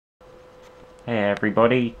Hey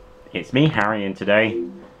everybody, it's me Harry, and today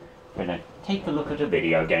we're going to take a look at a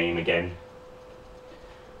video game again.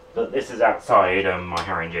 But this is outside my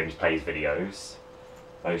Harry and James Plays videos.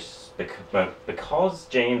 Because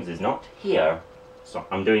James is not here, so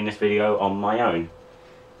I'm doing this video on my own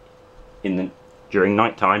during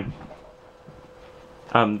night time.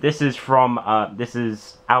 This is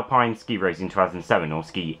Alpine Ski Racing 2007, or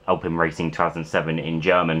Alpine Racing 2007 in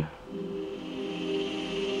German.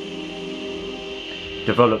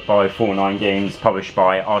 Developed by 49 Games, published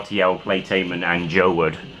by RTL, Playtainment and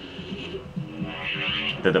JoWooD.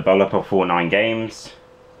 The developer 49 Games.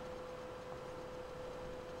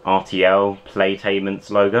 RTL, Playtainment's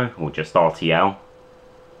logo, or just RTL.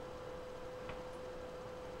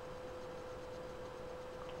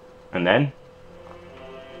 And then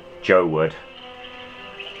JoWooD.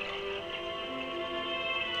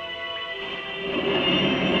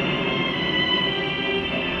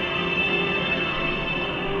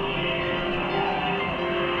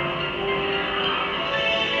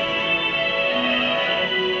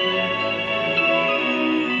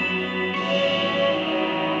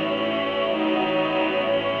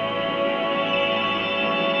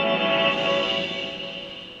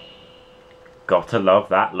 Gotta love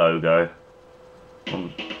that logo. There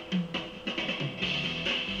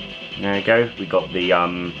we go, we got the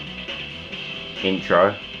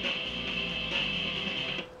intro.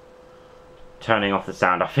 Turning off the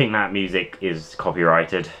sound, I think that music is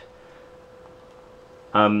copyrighted.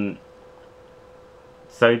 So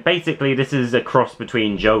basically this is a cross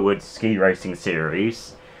between JoWooD's Ski Racing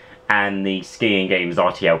series and the skiing games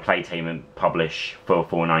RTL Playtainment publish for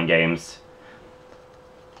 49 Games.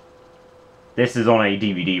 This is on a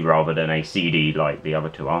DVD rather than a CD like the other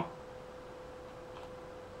two are.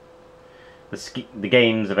 The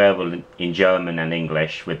game's available in German and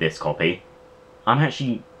English with this copy.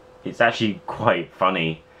 It's actually quite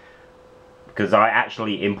funny because I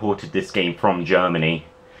actually imported this game from Germany.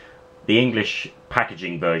 The English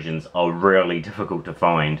packaging versions are really difficult to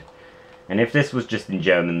find, and if this was just in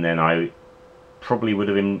German then I probably would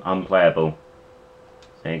have been unplayable. So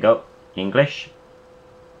there you go, English.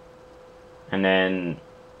 And then,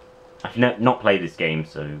 I've not played this game,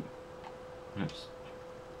 so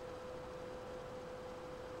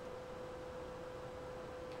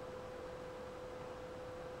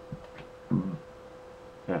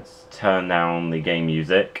let's turn down the game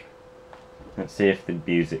music. Let's see if the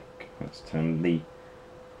music, let's turn the,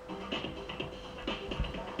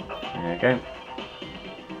 there we go.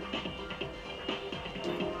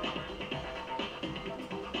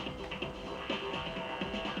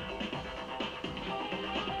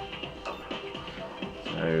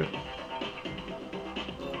 So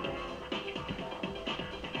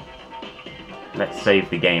let's save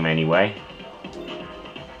the game anyway,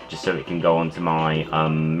 just so it can go onto my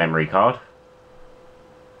memory card.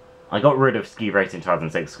 I got rid of Ski Racing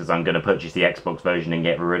 2006 because I'm going to purchase the Xbox version and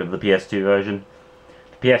get rid of the PS2 version.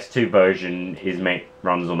 The PS2 version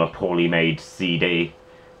runs on a poorly made CD,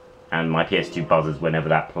 and my PS2 buzzes whenever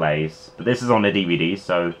that plays. But this is on a DVD,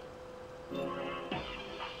 so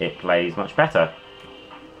it plays much better.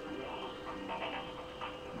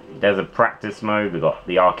 There's a practice mode, we've got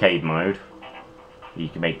the arcade mode, you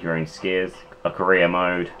can make your own skiers, a career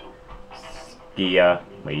mode, skier,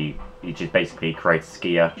 where you just basically create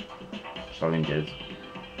skier challenges.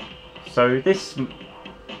 So this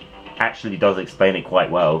actually does explain it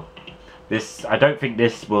quite well. I don't think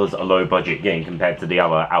this was a low budget game compared to the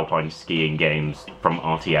other Alpine skiing games from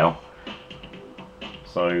RTL.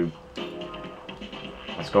 So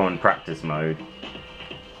let's go on practice mode.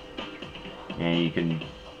 And you can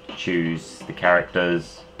choose the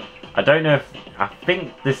characters. I don't know I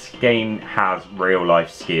think this game has real life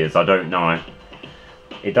skiers, I don't know.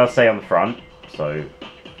 It does say on the front, so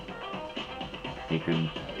you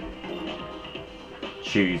can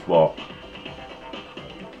choose what.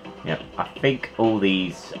 Yep, I think all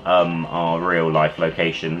these are real life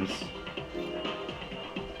locations.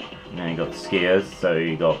 Now you got skiers, so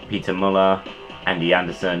you got Peter Muller, Andy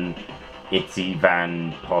Anderson, Itzy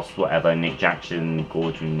Van Post, whatever, Nick Jackson,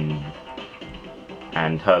 Gordon,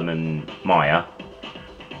 and Herman Meyer,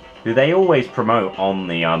 who they always promote on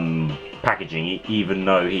the packaging, even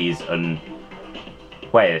though he's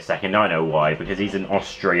wait a second, I know why, because he's an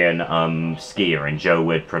Austrian skier, and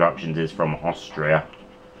JoWooD Productions is from Austria.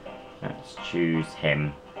 Let's choose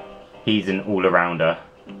him. He's an all-arounder.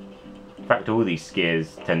 In fact, all these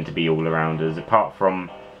skiers tend to be all-arounders, apart from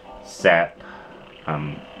Sepp.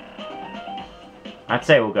 I'd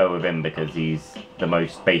say we'll go with him because he's the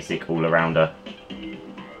most basic all-arounder.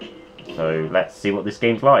 So let's see what this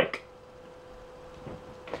game's like.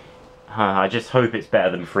 I just hope it's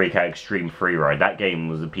better than Freakout Extreme Freeride. That game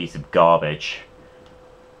was a piece of garbage.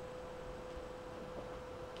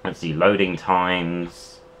 Let's see, loading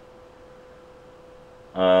times.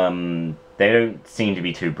 They don't seem to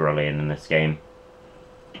be too brilliant in this game.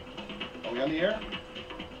 Are we on the air?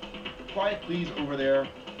 Quiet, please, over there.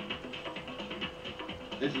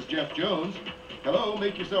 This is Jeff Jones. Hello,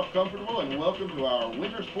 make yourself comfortable and welcome to our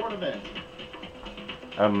winter sport event.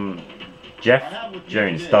 Jeff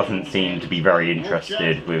Jones doesn't seem to be very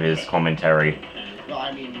interested with his commentary. Well,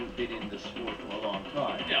 I mean, you've been in the sport for a long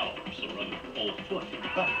time. Yeah, so rather old foot.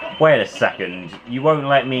 Wait a second, you won't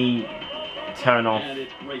let me turn off And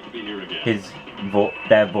it's great to be here again.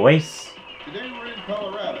 their voice? Today we're in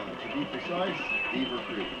Colorado, to be precise, Beaver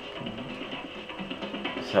Creek.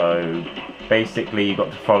 So, basically you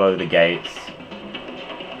got to follow the gates.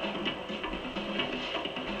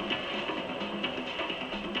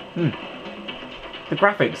 The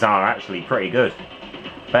graphics are actually pretty good.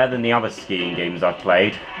 Better than the other skiing games I've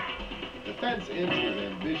played. The fence ends his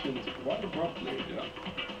ambitions quite abruptly.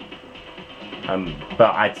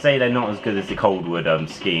 But I'd say they're not as good as the Coldwood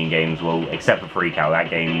skiing games, well, except for Freakout. That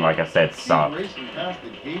game, like I said, sucked. He's racing past the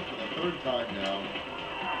gate for the third time now.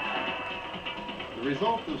 The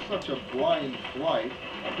result of such a blind flight,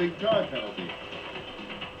 a big time penalty.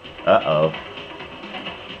 Uh-oh.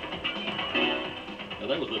 Now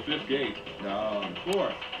that was the 5th gate. No,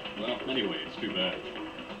 fourth. Well, anyway, it's too bad.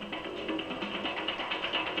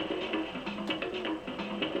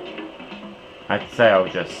 I'd say I'll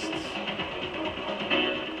just...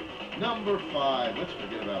 Number 5. Let's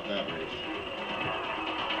forget about that race.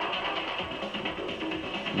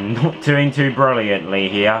 not doing too brilliantly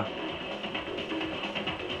here.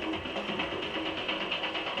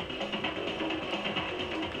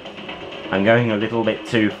 I'm going a little bit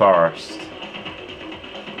too fast.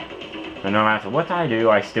 And no matter what I do,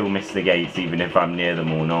 I still miss the gates, even if I'm near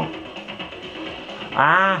them or not.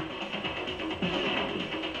 Ah!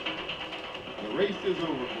 The race is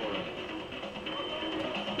over for him.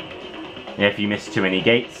 If you miss too many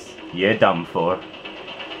gates, you're done for.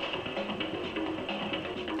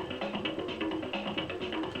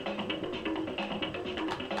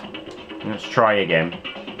 Let's try again.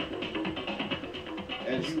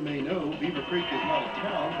 As you may know, Beaver Creek is not a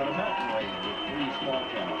town, but a mountain range with 3 small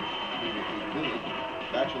towns. Beaver Creek Village,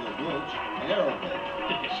 Bachelor Gulch, and Arrowhead.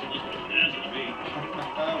 It's a little as with me.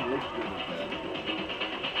 We're good at that.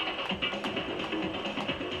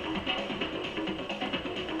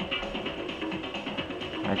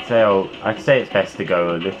 I'd say it's best to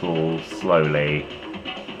go a little slowly.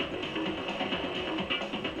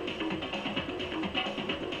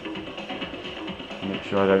 Make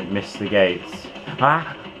sure I don't miss the gates.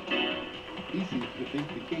 Ah! He seems to think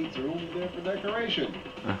the gates are only there for decoration.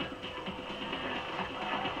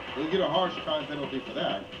 He'll get a harsh time penalty for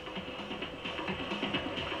that.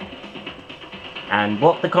 And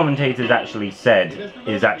what the commentators actually said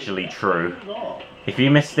is actually true. If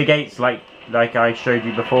you miss the gates like I showed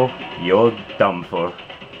you before, you're done for.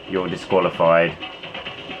 You're disqualified.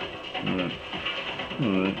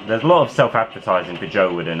 There's a lot of self-advertising for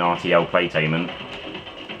JoWooD and RTL Playtainment.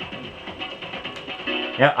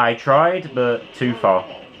 Yeah, I tried, but too far.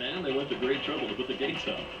 Man, they went to great trouble to put the gates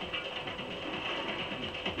up.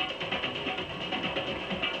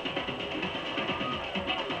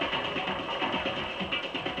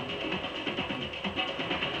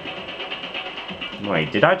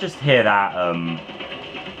 Wait, did I just hear that,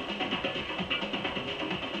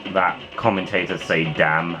 that commentator say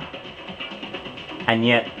damn? And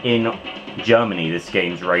yet, in Germany, this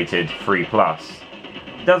game's rated 3+.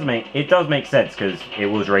 It does make sense, because it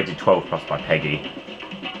was rated 12+ by Peggy.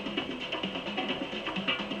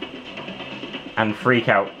 And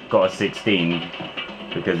Freakout got a 16,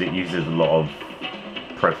 because it uses a lot of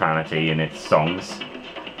profanity in its songs.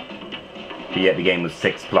 But yet the game was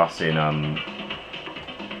 6+ in,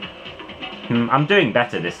 I'm doing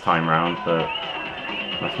better this time round, but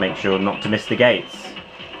let's make sure not to miss the gates.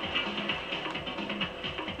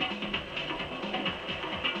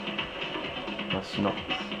 Let's not...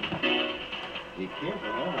 It can't be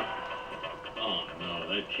wrong. Oh, no,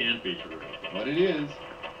 that can't be true. But it is.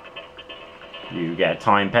 You get a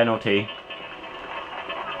time penalty.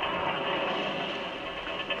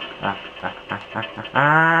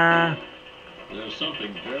 There's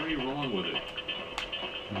something very wrong with it.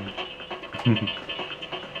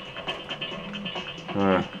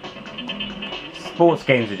 Sports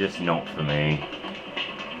games are just not for me.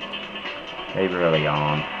 They really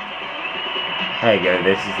aren't. There you go,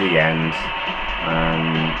 this is the end.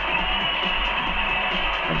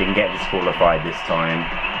 I didn't get disqualified this time.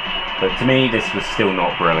 But to me, this was still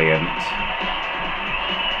not brilliant.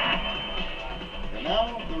 And now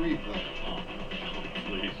the replay. Oh,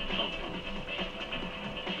 please,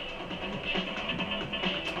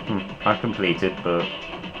 don't. I completed, but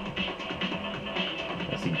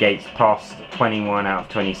let's see, Gates passed 21 out of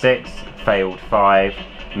 26, failed 5,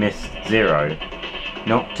 missed 0.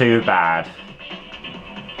 Not too bad.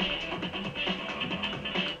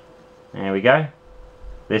 There we go.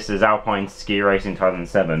 This is Alpine Ski Racing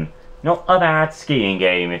 2007. Not a bad skiing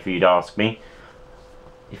game, if you'd ask me.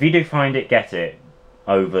 If you do find it, get it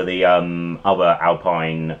over the other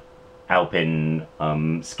Alpine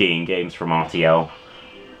skiing games from RTL.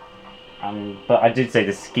 But I did say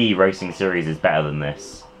the Ski Racing series is better than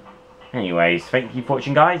this. Anyways, thank you for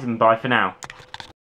watching, guys, and bye for now.